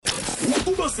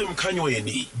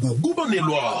Semkhanyweni ukuba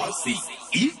nelwazi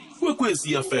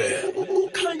Ikwekwezi Fm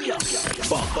Vuka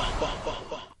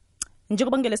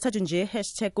Njengoba ngelesithathu nje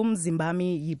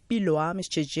 #umzimbami yipilo wami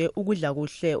sijeje ukudla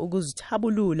kuhle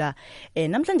ukuzithabulula.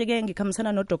 Namhlanje ke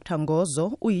ngikhamisana no Dr.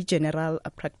 Ngozo, uyi-general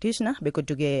practitioner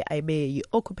begoduke ayibe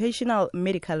yi-occupational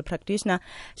medical practitioner.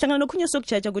 Hlangana nokhunye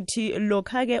sokujaja ukuthi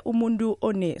lokha ke umuntu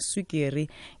oneswigiri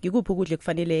ngikuphi ukudla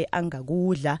kufanele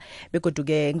angakudla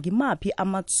begoduke ngimaphi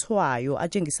amathwayo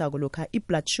atshengisako lokha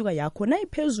i-blood sugar yakho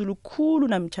nayiphezulu khulu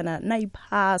namtjana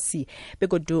nayiphasi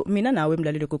begodu mina nawe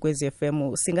emlaleli Ikwekwezi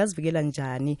FM singazivikela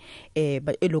njani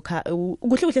lokha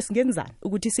kuhle kuhle singenzani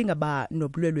ukuthi singaba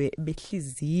nobulwelwe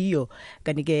behliziyo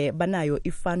kanti ke banayo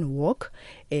i-fun walk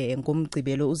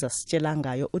ngomgcibelo uzasitshela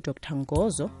ngayo uDr.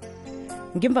 Ngozo.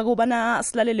 Ngimva kubana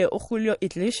silalele uJulio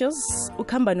Iglesias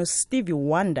ukhamba no Stevie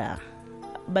Wonder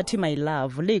bathi my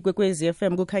love le Ikwekwezi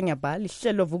FM kukhanya ba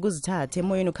lihlelo Vuka Uzithathe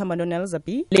emoyeni ukhamba no Nelza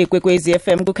B le Ikwekwezi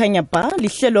FM kukhanya ba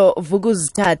lihlelo Vuka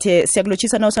Uzithathe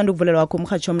siyakulochisa na usanda ukuvulelwa wakho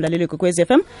umhatsho omlaleli Ikwekwezi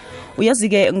FM.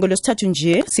 Uyazike ngolosithathu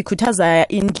nje sikhuthaza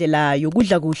indlela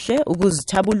yokudla kuhle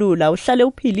ukuzithabulula uhlale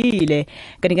uphilile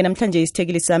kanti ke namhlanje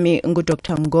isithekeli sami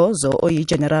nguDr. Ngozo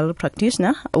oyi-general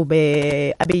practitioner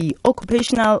abe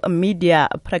yi-occupational media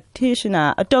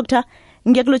practitioner. Doctor,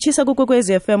 ngiyakulochisa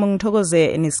kuKwekwezi FM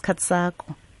ngithokoze nesikhathi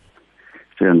sakho.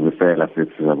 Siyangifela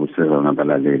sizakusiza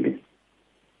nabalaleli.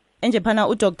 Enje phana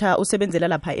uDoctor usebenzela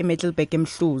lapha eMiddelburg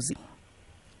eMhluzi.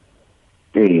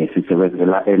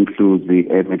 Sisebenzela eMhluzi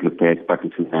eMiddelburg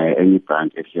but sinayo enye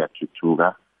branch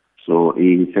esiyathuthuka, so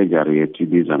i-surgery yethu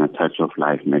ibizwa na-Touch of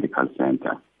Life Medical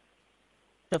Center.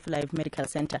 Of Life Medical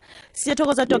Center.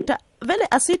 Siyathokoza Doctor, vele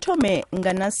asithome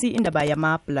nganasi indaba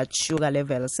yama blood sugar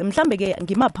levels. Mhlambe ke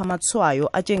ngimapha amathwayo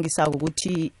atshengisa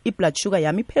ukuthi i-blood sugar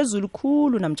yami iphezulu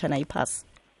khulu namtjana iphasi.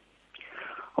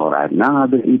 Alright,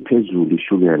 nangabe iphezulu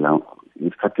ishukela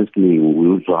isikhathi esiningi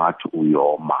uyuzwa ngathi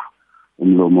uyoma,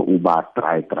 umlomo uba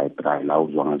dry la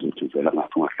uzwa ngathi vela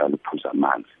ngathi ungahlala uphuza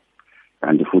amanzi.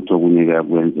 Kanti futhi okunye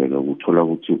kuyakwenzeka ukuthola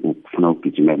ukuthi ufuna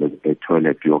ukugijimela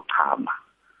e-toilet uyochama.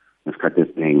 Isikhathi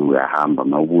esiningi uyahamba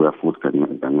mawubuya futhi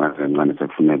kancane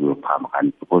sekufuneka uyophama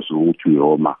kanti because ukuthi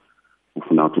uyoma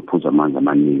ufuna ukuthi uphuze amanzi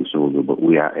amaningi so uzobe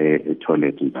uya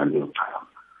e-toilet njalo uyochama.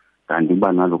 Kanti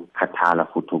uba nalokukhathala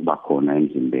futhi okuba khona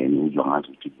emzimbeni uzwa ngathi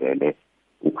ukuthi vele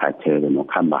ukhathele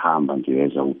nokuhamba nje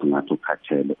uyezwa ukuthi ngathi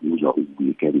ukhathele uzwa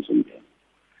ubuyike emzimbeni.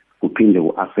 Kuphinde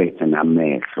ku-affect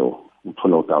namehlo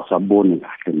uthola ukuthi awusaboni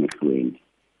kahle emehlweni.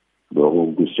 Lokho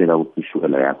kusitshela ukuthi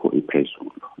ishukela yakho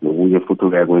iphezulu. Lokunye futhi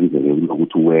kuyakwenzeka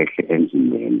ukuthi wehle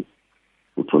emzimbeni.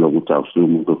 Uthola ukuthi awusuke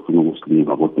umuntu ofuna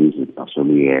ukusilima kodwa umzimba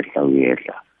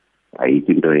uyehla.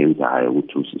 Ayikho into eyenzayo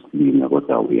ukuthi usisilime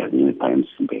kodwa uyancipha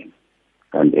emzimbeni.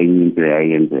 Kanti enye into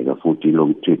eyayenzeka futhi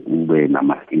lokuthi ube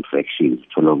nama-infections.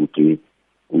 Uthola ukuthi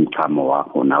umchamo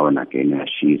wakho nawe nakene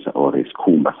uyashisa or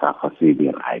isikhumba sakho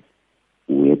sibe right.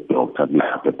 Uye-doctor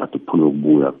kulapho but uphula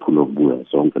ukubuya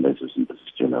zonke lezo zinto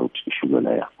zisitshela ukuthi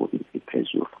ishukela yakho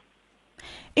iphezulu.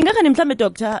 Ingakho mhlambe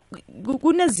Doctor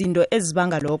kunezinto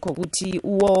ezibanga lokho ukuthi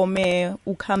uwome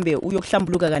ukhambe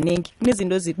uyokuhlambuluka kaningi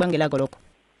kunezinto ezikubangela lokho.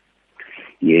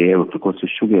 Yebo, because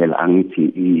ishukela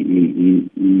angithi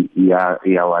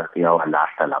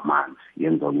iyawalahla lamanzi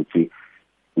yenza ukuthi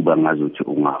uba ngazuthi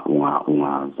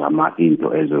ungazama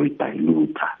into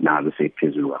ezoyidilute nabe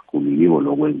seyiphezulu kakhulu. Yiwo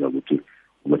lokwenza ukuthi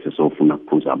bese sofuna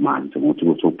ukuphuza amanzi ukuthi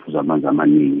uphuza amanzi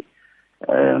amaningi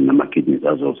nama-kidneys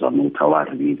azozama ukuthi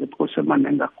awarelease because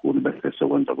emaningi kakhulu bese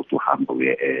sekwenza ukuthi uhambe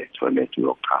uye e-toilet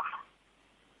uyochafa.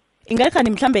 Ingakhani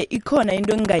mhlambe ikhona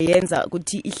into engayenza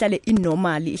ukuthi ihlale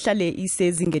inormal ihlale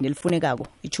isezingeni elifunekako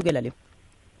ichukela le?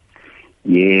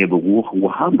 Yebo,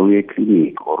 kuhamba uye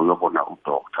clinic or uyobona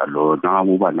udoctor lo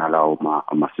nakuba nalawo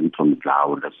ama-symptoms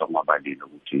lawo lesangabalile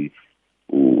ukuthi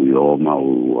uyoma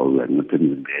uyancipha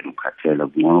emzimbeni ukhathela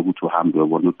kungcono ukuthi uhambe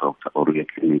uyobona udoctor or uye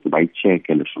clinic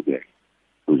bayi-check-e le shukela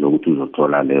uzokuthi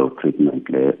uzothola leyo treatment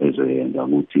leyo ezoyenza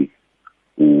ukuthi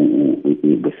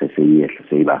bese seyiyehla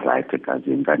seyiba right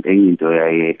egazini. Kanti enye into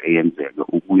eyenzeka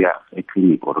ukuya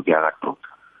eclinic or ukuya kadoctor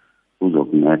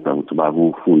uzokunceda ukuthi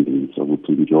bakufundise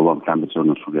ukuthi njengoba mhlawumbe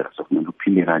sonoshukela sokumele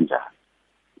uphile kanjani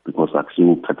because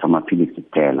akusiwo ukuthatha amaphilisi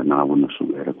kuphela nangabe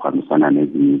unoshukela kuhambisana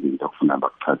nezinye izinto okufuna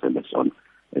bakuchazele sona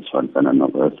esifana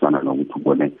nokuthi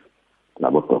ubone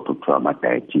labo doctor kuthiwa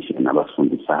ama-dietitian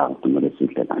abasifundisayo ukuthi kumele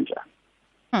sidle kanjani.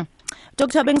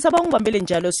 Doctor, bengisaba ungibambele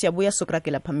njalo siyabuya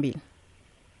sokuragela phambili.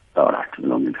 Alright,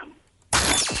 kulungile.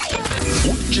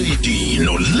 uJD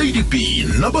no Lady B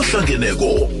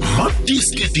nabahlangeneko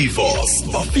Madiski Divas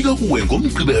bafika kuwe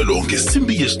ngomgqibelo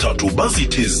ngesimbi yesithathu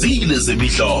bazithezile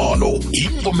zemidlalo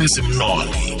ingoma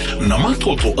ezimnandi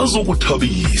namaxoxo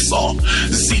azokuthabisa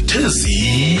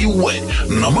zitheziwe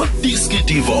naMadiski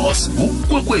Divas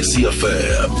Ikwekwezi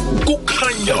FM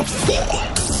kukhanya ba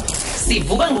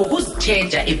sivuka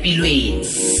ngokuzitshejja empilweni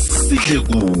sidle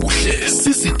kuhle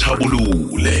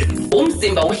sisithabulule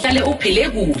umzimba uhlale uphile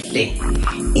kuhle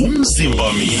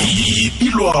umzimbami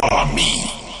yipilwami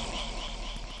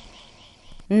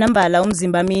nambala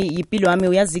umzimbami yipilo wami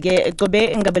uyazi-ke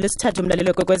cobe ngabelo sithathu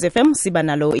umlalelo Ikwekwezi FM siba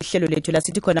nalo ihlelo lethu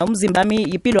lasithi khona umzimbami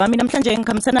yipilo wami namhlanje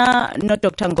ngikhambisana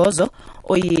no-Dr. Ngozo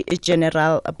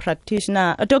oyi-general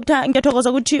practitioner. Dr. ngiyathokoza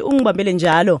ukuthi ungibambele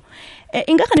njalo.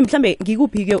 Ingakani mhlambe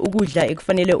ngikuphi-ke ukudla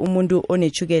ekufanele umuntu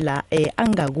onechukela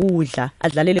angakudla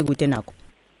adlalele kude nakho?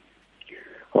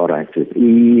 Alright,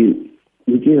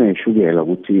 inkinga yeshukela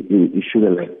ukuthi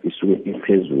ishukela isuke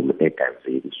iphezulu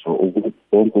egazini, so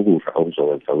konke ukudla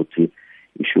okuzokwenza ukuthi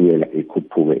ishukela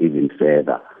ikhuphuke even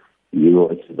further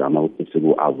yiyo esizama ukuthi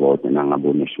siku-avoid nangabe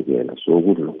uneshukela. So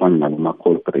ukudla okufana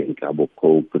nabo-cold drink,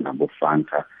 abo-coke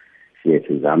nabo-fanta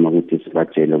sizama ukuthi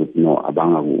sibatshele ukuthi no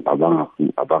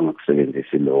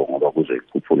abangakusebenzisi lokho ngoba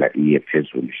kuzoyikhuphula iye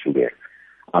phezulu ishukela.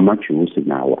 Amajuice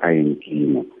nawo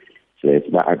ayinkinga,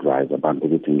 siba-advise abantu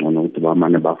ukuthi ngcono ukuthi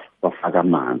bamane bafake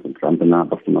amanzi, mhlawumbe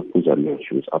bafuna ukuphuza leyo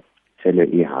juice athele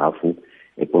ihafu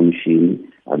ekomishini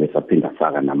abese aphinda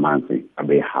afaka namanzi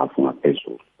abe ihafu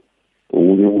ngaphezulu.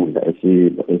 Okunye ukudla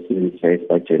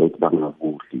esisayisatshela ukuthi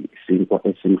bangakudli isinkwa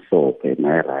esimhlophe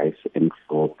ne-rice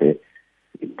emhlophe,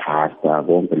 ipasta,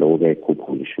 konke lokho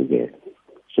kuyayikhuphula ishukela.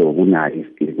 So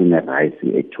kune-rice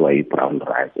ekuthiwa i-brown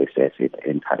rice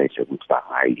esiyasi-encourage ukuthi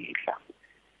bangayidla.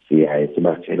 Siyaye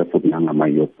sibatshela futhi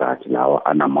nangama-yogurt lawa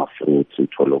anama-fruits,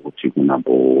 uthole ukuthi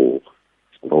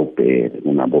kunabo-strawberry,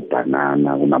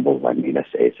 kunabo-banana, kunabo-vanilla,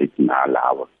 sithi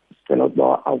nalawa sicela ukuthi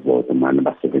bawa-avoid mane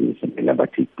basebenzise phela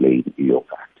bathi plain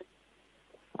yogurt.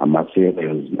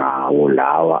 Ama-cereals nawo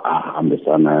lawa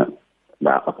ahambisana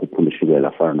la akhuphula ishukela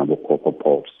afana nabo-cocoa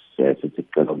pops, sithi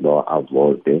sicela ukuthi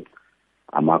bawa-avoid.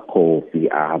 Ama-coffee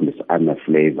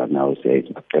ane-flavor nawo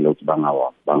siyayithi bacela ukuthi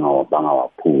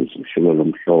bangawaphuzi. Ushukela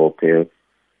omhlophe,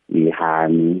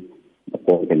 ihani,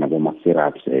 konke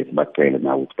naboma-syrups bacele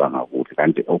nawo ukuthi bangakudli.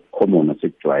 Kanti okucommon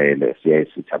esikujwayele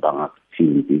siyayithi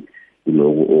abangakuthinti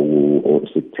lokhu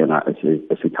sikuthenga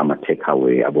esithi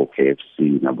ama-takeaway, abo-KFC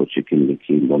nabo-Chicken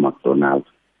Licken, bo-McDonald's,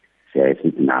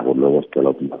 siyayithi nabo lokho sicela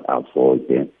ukuthi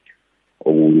baka-avoid.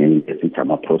 Okunye esithi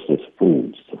ama-processed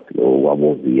foods, lo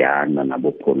wabo-Vienna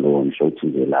nabo-Polony, shokuthi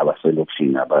nje laba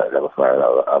selokishini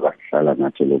abahlala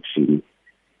nathi elokishini,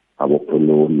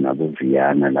 abo-Polony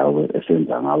nabo-Vienna lawo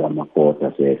esenza ngawo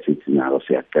amakota, siyayithi nabo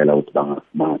siyacela ukuthi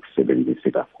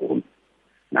bangakusebenzisi kakhulu.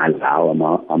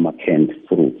 Nalawa ama-canned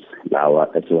fruits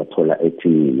lawa esiwathola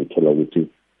ethinini, uthola ukuthi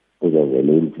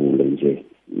uzovele uvule nje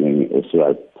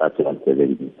esiwathathe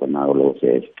wasebenzisa nawo lokho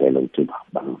siyayicela ukuthi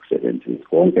bangakusebenzisi.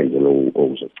 Konke nje lokho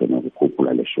okuzogcina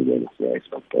ukukhuphula leshukela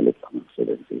siyayicela ukuthi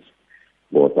bangakusebenzisi.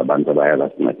 Kodwa abantu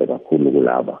bayasinceda kakhulu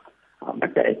kulaba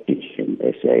ama-dietitian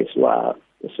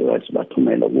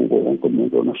esibathumela kuko wonke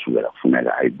umuntu onoshukela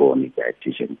kufuneka ayibone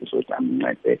i-dietitian ukuthi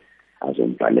amncede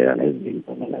azombhalela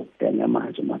nezinto ngalakudanya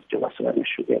manje makujoba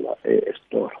sekaneshukela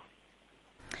esitolo.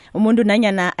 Umuntu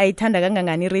nanyana ayithanda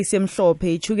kangangani ireyisi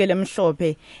emhlophe, ichukela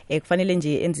emhlophe, kufanele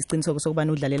nje enze isiqiniseko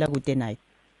sokubana udlalela kude nayo.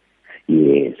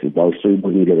 Yes,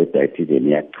 bawusuyibonile le-dietitian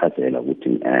iyachazela ukuthi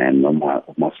noma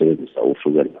umasebenzisa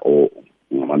ushukela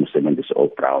noma usebenzisa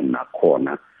o-brown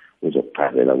nakhona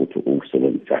uzokuchazela ukuthi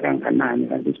usebenzisa kanganani.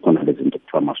 Kanti sikhona lezi zinto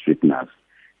kuthiwa ama-sweeteners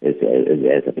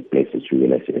eziyenza replace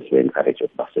ishukela esiye-encourage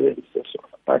ukuthi basebenzise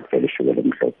sona, but vele ishukela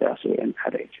emhlophe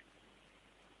asiye-encourage.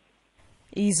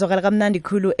 Izwakala kamnandi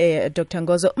khulu Dr.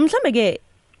 Ngozo. Mhlambe-ke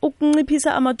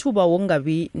ukunciphisa amathuba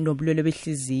wokungabi nobulwele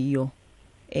behliziyo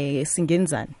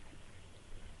singenzani?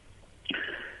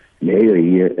 Leyo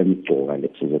yiyo emgcoka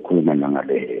sizokhuluma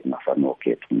nangale mafano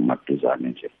kethu maduzane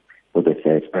nje. Kodwa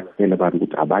siyayisiphathela abantu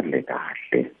ukuthi abadle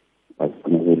kahle,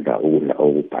 bazama ukudla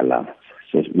okubhalansi.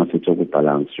 Masithi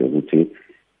okubhalansi ukuthi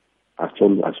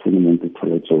asifuni umuntu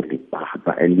uthole ukudla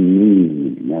ibhaba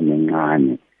eliningi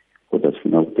namancane, kodwa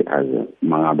sifuna ukuthi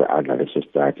mangabe adla leso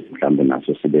sikhathi mhlawumbe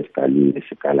naso sibe sikalile,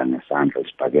 sikala ngesandla,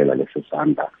 isibhakela leso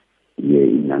sandla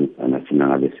sina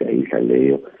ngabe siyayidla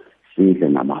leyo. Sidle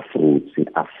nama-fruits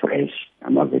a-fresh,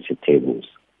 ama-vegetables,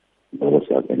 lokho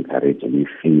siya-encourage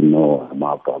imifino,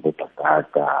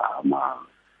 amabhatata,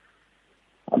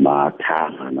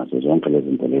 amathanga, nazo zonke lezi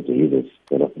zinto lezo yizo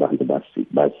sicela abantu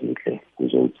bazidle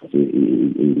kuze ukuthi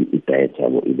i-diet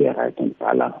yabo ibe right and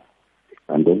balance.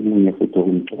 kanti okunye futhi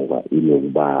okumgcoka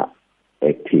ilokuba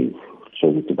active so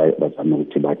ukuthi bazama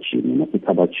ukuthi bajime nokuthi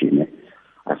abajime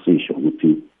asisho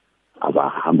ukuthi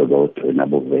abahambe bayotrena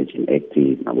abo-virgin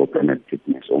active nabo-planet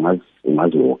fitness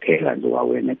ungaziwokhela nje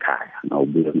wawena ekhaya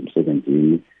nawubuya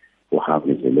emsebenzini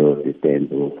uhambe nje leyo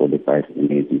distance 45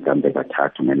 minutes mhlawumbe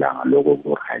kathathu ngelanga lokho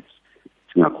ku-right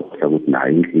singakhohlwa ukuthi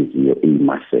nayo inhliziyo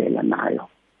iyimasela nayo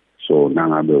so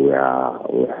nangabe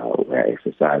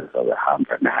uya-exercise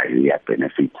uyahamba nayo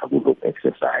iya-benefita kulokhu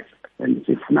exercise and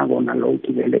sifuna kona lo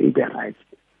ukibele ibe right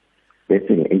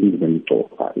bese-ke enye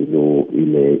emcoka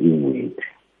ile i-weight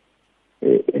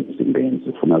emzimbeni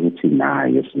sifuna ukuthi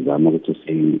nayo sizama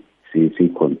ukuthi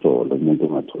siyicontrol umuntu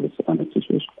ungatholi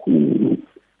sekanesiso esikhulu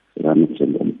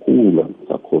sekanethemba omkhulu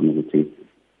sakhona ukuthi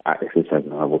exercise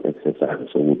ngabo exercise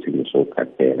sokuthi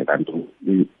ngisokhathele kanti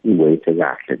i-weight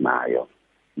kahle nayo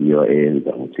iyo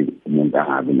enza ukuthi umuntu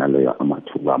angabi naloyo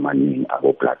amathuba amaningi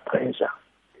abo-blood pressure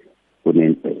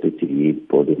kunento esithi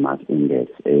yi-body mass index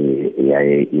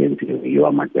eyaye yenziwe yiyo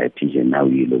ama-dietitian nawo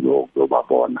yilo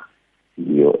lobabona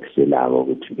iyo eselako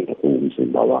ukuthi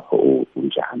umzimba wakho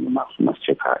unjani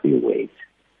masichecka i-weight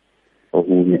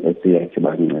okunye esiyathi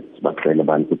baxele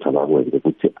abantu ukuthi abakwenze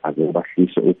ukuthi ake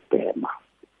bahlise ukubhema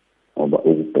ngoba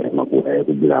ukubhema kuyaye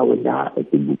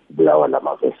kubulawa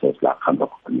lama-vessels la kuhamba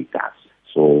khona igazi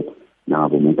so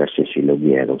nabo umuntu asheshile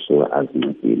kuyeka so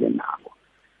azincedile nabo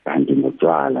kanti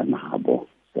notshwala nabo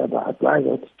siyaba-advise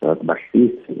ukuthi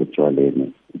bahlise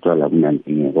utshwaleni utshwala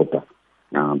kunankinga kodwa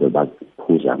nangabe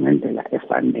baphuza ngendlela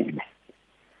efanele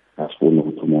asifuna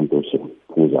ukuthi umuntu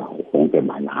usephuza wonke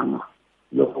malanga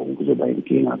lokho kuzoba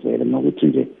inkinga vele nokuthi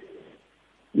nje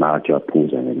manje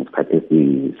waphuza ngesikhathi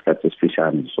esiningi isikhathi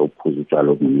esifishane sokuphuza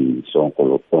utshwala obuningi sonke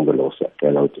lokho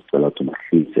siyacela ukuthi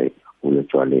bahlise kule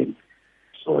tshwaleni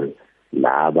so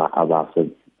laba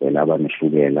abasebela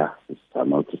abaneshukela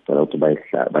sizama ukuthi sicela ukuthi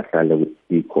bahlale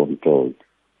i-controlled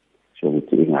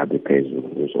sokuthi ingabe phezulu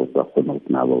ukuze bakhona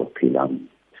ukuthi nabo baphila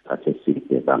isikhathi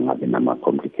eside bangabi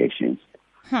nama-complications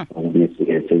okunye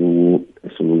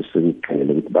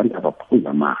sikuxele ukuthi bantu abaphuza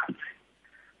amanzi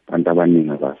abantu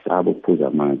abaningi abasaba ukuphuza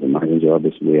amanzi manje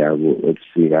njengoba sibuya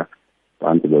ebusika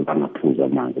abantu bebangaphuza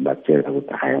amanzi batshela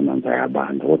ukuthi hayi amanzi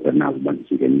ayabanda kodwa nazo abantu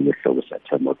singenile ehlobo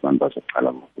siyathemba ukuthi abantu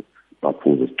bazoqala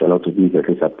baphuze sicela ukuthi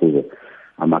umzekho saphuze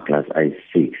amaglasi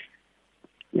ayi-6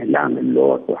 ngelanga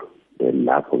elilodwa then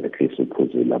lapho ke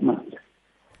uphuzile amanzi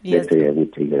bese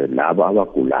ukuthi labo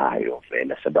abagulayo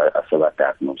vele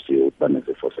asebadiagnosiwe ukuthi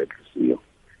banezifo senhliziyo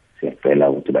siyacela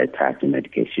ukuthi bayithathe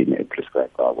i-medication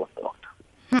eprescribed kwabo doctor.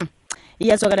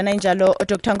 Iyazwakala nanjalo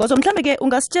Dr. Ngozo mhlambe-ke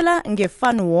ungasitshela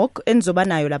nge-fun walk enizoba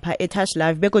nayo lapha eTouch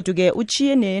Live begodwa-ke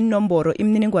uchiye nenomboro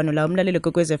imininingwano la umlaleli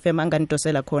Ikwekwezi FM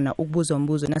anganidosela khona ukubuza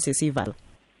umbuzo nasesivala.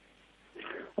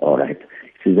 Alright,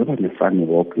 sizoba ne-fun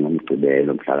walk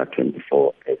ngomgcibelo mhla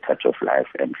ka-24 Touch of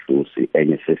Life eMhluzi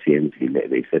enye sesiyenzile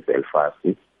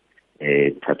beyise-Belfast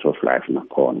Touch of Life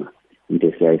nakhona into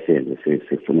esiyayisenze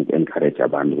sifuna uku-encourage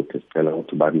abantu ukuthi sicela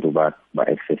ukuthi abantu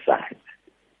ba-exercise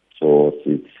so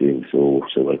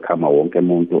welcome wonke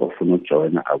umuntu ofuna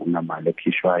ukujoyina akunamali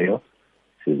ekhishwayo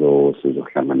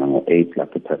sizohlangana ngo-8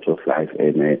 lapho Touch of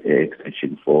Life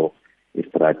extension 4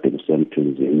 istrade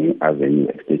kusemthunzini avenue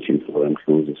extension 4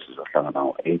 eMhluzi sizohlangana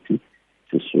ngo-8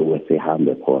 sisuke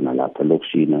sihambe khona lapho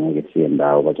lokushini angeke siye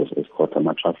ndawo bazo-escort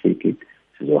ama-traffic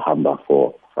sizohamba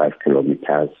for 5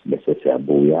 kilometers bese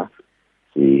siyabuya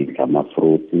sidla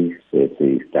amafruthi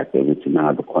sesistarte ukuthi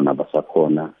nangabe khona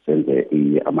abasakhona senze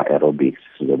ama-aerobics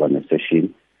sizoba ne-session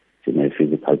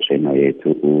sine-physical trainer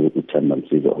yethu uThemba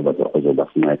Msizo ozoba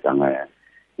sinceda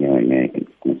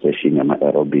nge-session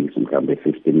yama-aerobics mhlawumbe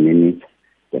 15 minutes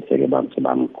bese-ke bantu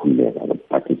bangikhululeka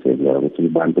baparticipate ukuthi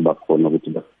abantu bakhona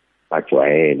ukuthi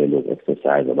bajwayele lokhu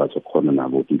exercise abazokhona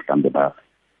nabo ukuthi mhlawumbe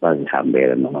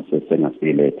bazihambele noma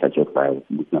sesengasile Touch of Life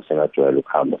ukuthi nasekajwayele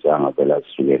ukuhamba sengavela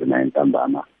asisukele naye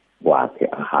ntambama kwakhe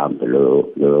ahambe lo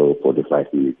 45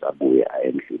 minutes abuye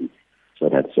endlini so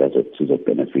that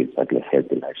sizo-benefit at the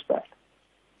healthy lifestyle.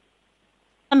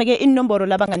 Mhlambe-ke inomboro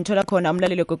la banganithola khona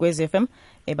umlaleli Ikwekwezi FM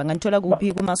banganithola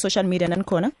kuphi kuma-social media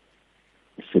nanikhona?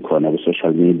 Sikhona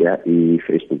ku-social media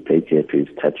i-Facebook page yethu is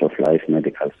Touch of Life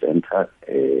Medical Center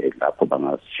lapho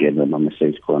bangasishiyela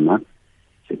ama-message khona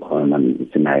sikhona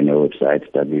sinayo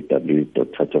ne-website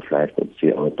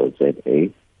www.touchoflife.co.za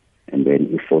and then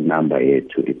i-phone number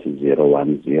yethu it is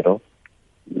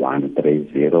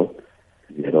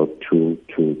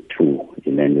 010-130-0222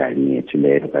 i-landline yethu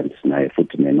leyo kanti sinayo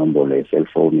futhi nenombolo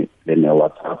ye-cellphone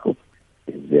lene-WhatsApp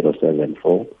is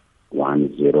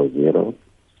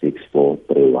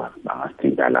 074-100-6431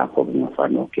 bangasithinta lapho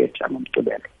kungafani nogeja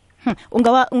ngomgcibelo.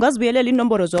 Ungazibuyelela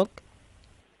inomboro zonke?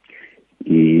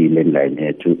 I-landline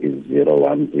yethu is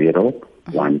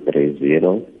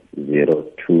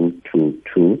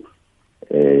 010-130-0222.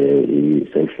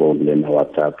 I-cellphone lena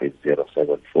WhatsApp is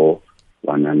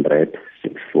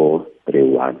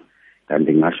 074-100-6431.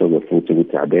 Kanti ngasho-ke futhi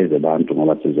ukuthi abeze abantu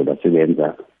ngoba sizoba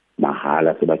sibenza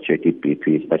mahala, siba-check i-BP,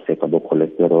 siba-check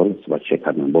abo-cholesterol,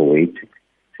 siba-check nabo-weight.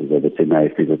 Sizobe sinayo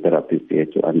i-physiotherapist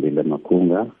yethu Andile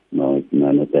Makhunga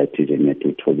no-dietitian yethu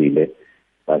uThobile,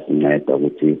 basinceda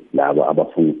ukuthi labo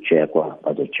abafuna ukucheckwa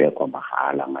bazocheckwa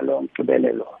mahala ngalowo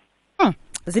mgqibelelo.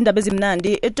 Zindaba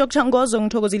ezimnandi. Dr. Ngozo,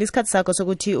 ngithokozile isikhathi sakho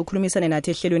sokuthi ukhulumisane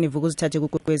nathi ehlelweni Vuka Uzithathe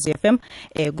kuKwekwezi FM.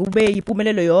 Kube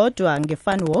yimpumelelo yodwa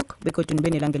nge-fun walk bekodwa nibe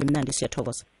nelanga elimnandi.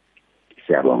 Siyathokoza.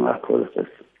 Siyabonga kakhulu sisi.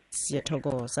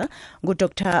 Siyathokoza.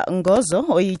 Ngu-Dr. Ngozo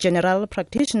oyi-General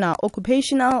Practitioner,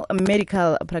 Occupational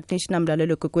Medical Practitioner,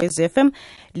 mlalelo Ikwekwezi FM,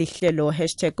 lihlelo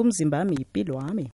 #umzimbami yipilo wami.